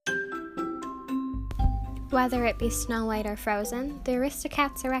Whether it be Snow White or Frozen, the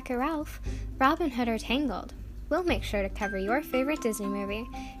Aristocats or Wreck-It Ralph, Robin Hood or Tangled, we'll make sure to cover your favorite Disney movie.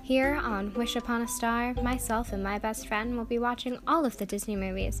 Here on Wish Upon a Star, myself and my best friend will be watching all of the Disney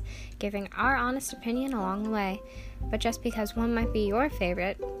movies, giving our honest opinion along the way. But just because one might be your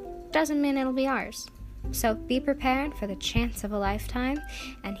favorite, doesn't mean it'll be ours. So be prepared for the chance of a lifetime,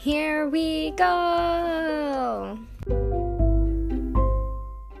 and here we go!